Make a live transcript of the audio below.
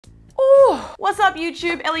What's up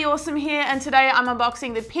YouTube, Elly Awesome here, and today I'm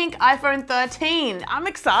unboxing the pink iPhone 13. I'm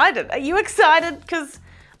excited. Are you excited? Because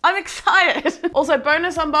I'm excited. Also,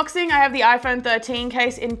 bonus unboxing, I have the iPhone 13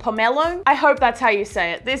 case in pomelo. I hope that's how you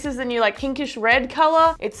say it. This is the new like pinkish red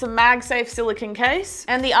color. It's a MagSafe silicone case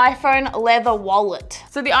and the iPhone leather wallet.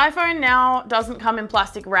 So the iPhone now doesn't come in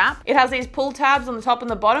plastic wrap. It has these pull tabs on the top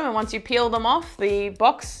and the bottom, and once you peel them off, the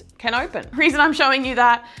box can open. The reason I'm showing you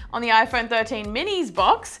that on the iPhone 13 minis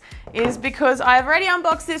box is because I've already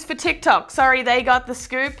unboxed this for TikTok. Sorry, they got the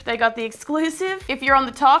scoop, they got the exclusive. If you're on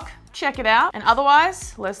the talk, check it out. And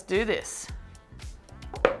otherwise, let's do this.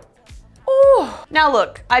 Ooh. Now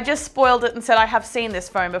look, I just spoiled it and said I have seen this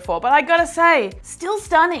phone before, but I gotta say, still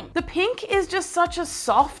stunning. The pink is just such a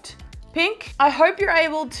soft pink. I hope you're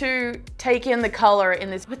able to take in the color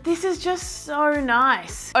in this, but this is just so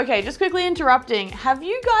nice. Okay, just quickly interrupting. Have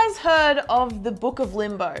you guys heard of the Book of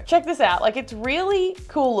Limbo? Check this out. Like, it's really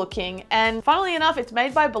cool looking, and funnily enough, it's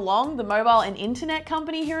made by Belong, the mobile and internet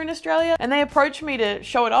company here in Australia, and they approached me to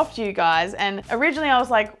show it off to you guys, and originally I was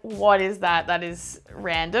like, what is that? That is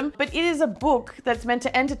random. But it is a book that's meant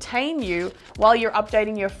to entertain you while you're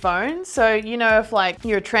updating your phone. So, you know, if like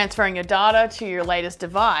you're transferring your data to your latest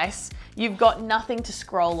device, you've got nothing to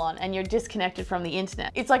scroll on and you're disconnected from the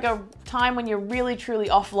internet. It's like a time when you're really truly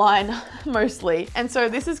offline mostly. And so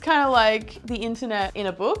this is kind of like the internet in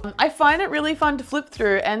a book. I find it really fun to flip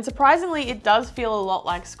through, and surprisingly it does feel a lot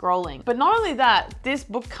like scrolling. But not only that, this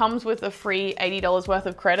book comes with a free $80 worth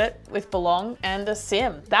of credit with Belong and a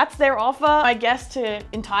SIM. That's their offer, I guess, to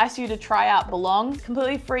entice you to try out Belong.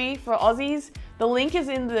 Completely free for Aussies. The link is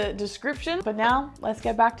in the description, but now let's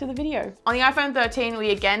get back to the video. On the iPhone 13, we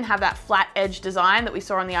again have that flat edge design that we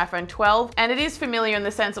saw on the iPhone 12, and it is familiar in the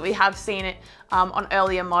sense that we have seen it on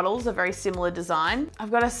earlier models, a very similar design. I've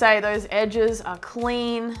got to say, those edges are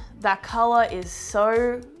clean. That color is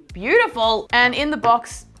so beautiful. And in the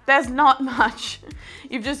box, there's not much.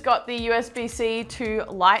 You've just got the USB-C to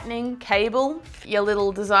Lightning cable, your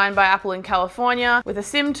little design by Apple in California, with a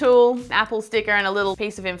SIM tool, an Apple sticker, and a little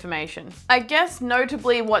piece of information. I guess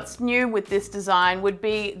notably what's new with this design would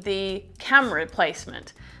be the camera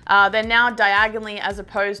placement. They're now diagonally as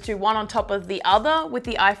opposed to one on top of the other with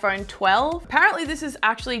the iPhone 12. Apparently this is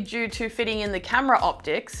actually due to fitting in the camera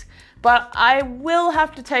optics, but I will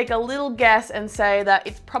have to take a little guess and say that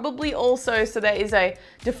it's probably also so there is a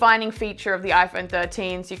defining feature of the iPhone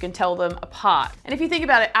 13 so you can tell them apart. And if you think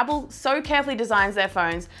about it, Apple so carefully designs their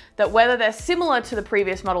phones that whether they're similar to the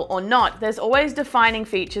previous model or not, there's always defining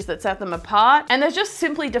features that set them apart, and there's just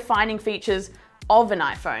simply defining features of an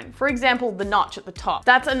iPhone. For example, the notch at the top.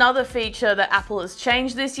 That's another feature that Apple has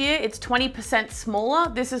changed this year. It's 20%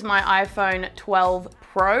 smaller. This is my iPhone 12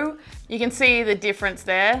 Pro. You can see the difference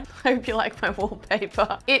there. I hope you like my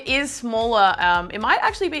wallpaper. It is smaller. It might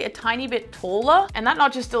actually be a tiny bit taller, and that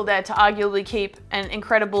notch is still there to arguably keep an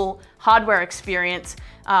incredible hardware experience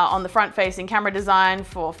on the front-facing camera design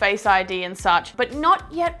for Face ID and such, but not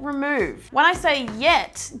yet removed. When I say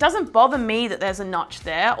yet, it doesn't bother me that there's a notch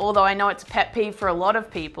there, although I know it's a pet peeve for a lot of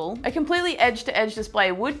people. A completely edge-to-edge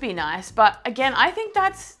display would be nice, but again, I think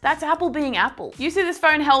that's Apple being Apple. You see this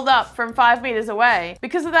phone held up from 5 meters away.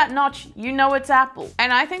 Because of that notch, you know it's Apple.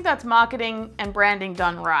 And I think that's marketing and branding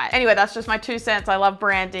done right. Anyway, that's just my 2 cents. I love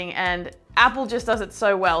branding, and Apple just does it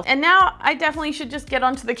so well. And now I definitely should just get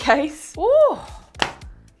onto the case. Ooh.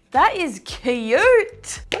 That is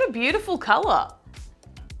cute. What a beautiful color.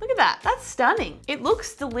 Look at that, that's stunning. It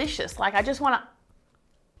looks delicious. Like,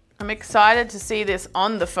 I'm excited to see this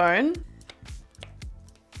on the phone.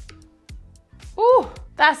 Ooh,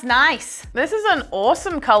 that's nice. This is an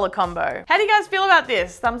awesome color combo. How do you guys feel about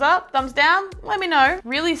this? Thumbs up, thumbs down? Let me know.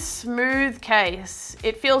 Really smooth case.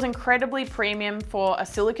 It feels incredibly premium for a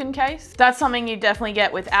silicone case. That's something you definitely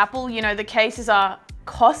get with Apple. You know, the cases are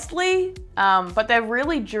costly, but they're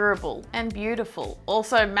really durable and beautiful.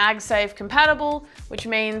 Also MagSafe compatible, which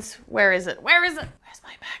means, where is it? Where's my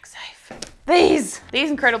MagSafe? These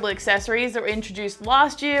incredible accessories that were introduced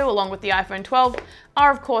last year along with the iPhone 12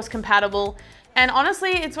 are of course compatible. And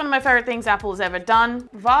honestly, it's one of my favorite things Apple has ever done.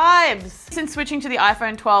 Vibes! Since switching to the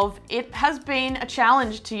iPhone 12, it has been a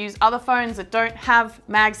challenge to use other phones that don't have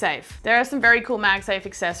MagSafe. There are some very cool MagSafe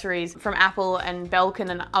accessories from Apple and Belkin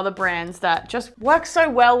and other brands that just work so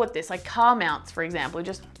well with this, like car mounts, for example.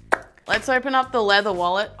 Let's open up the leather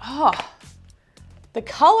wallet. Oh, the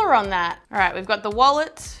color on that. All right, we've got the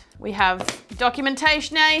wallet. We have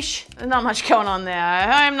documentation-ish. There's not much going on there.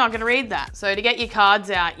 I'm not gonna read that. So to get your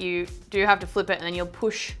cards out, you do have to flip it and then you'll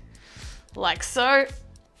push like so.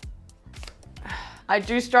 I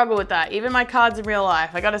do struggle with that. Even my cards in real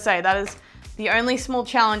life, I gotta say, that is The only small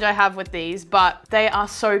challenge I have with these, but they are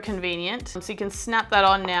so convenient. So you can snap that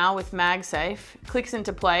on now with MagSafe, clicks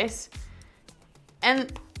into place.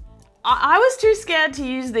 And I was too scared to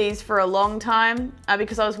use these for a long time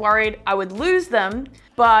because I was worried I would lose them,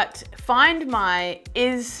 but Find My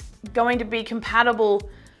is going to be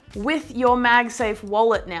compatible with your MagSafe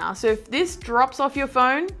wallet now. So if this drops off your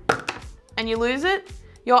phone and you lose it,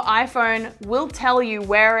 your iPhone will tell you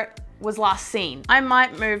where it was last seen. I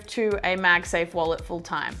might move to a MagSafe wallet full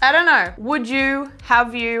time. I don't know. Would you?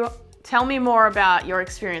 Have you? Tell me more about your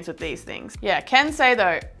experience with these things. Yeah, can say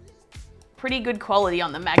though, pretty good quality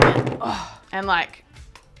on the magnet. Oh, and like,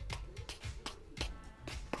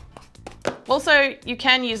 also you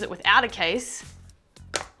can use it without a case.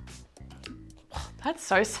 That's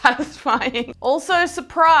so satisfying. Also,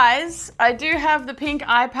 surprise, I do have the pink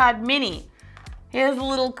iPad mini. Here's a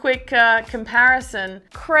little quick comparison.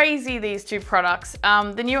 Crazy, these two products.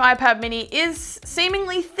 The new iPad mini is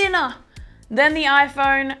seemingly thinner than the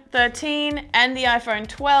iPhone 13 and the iPhone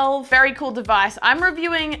 12. Very cool device. I'm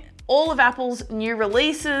reviewing all of Apple's new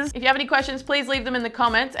releases. If you have any questions, please leave them in the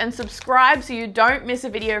comments and subscribe so you don't miss a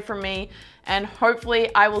video from me. And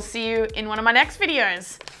hopefully I will see you in one of my next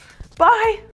videos. Bye.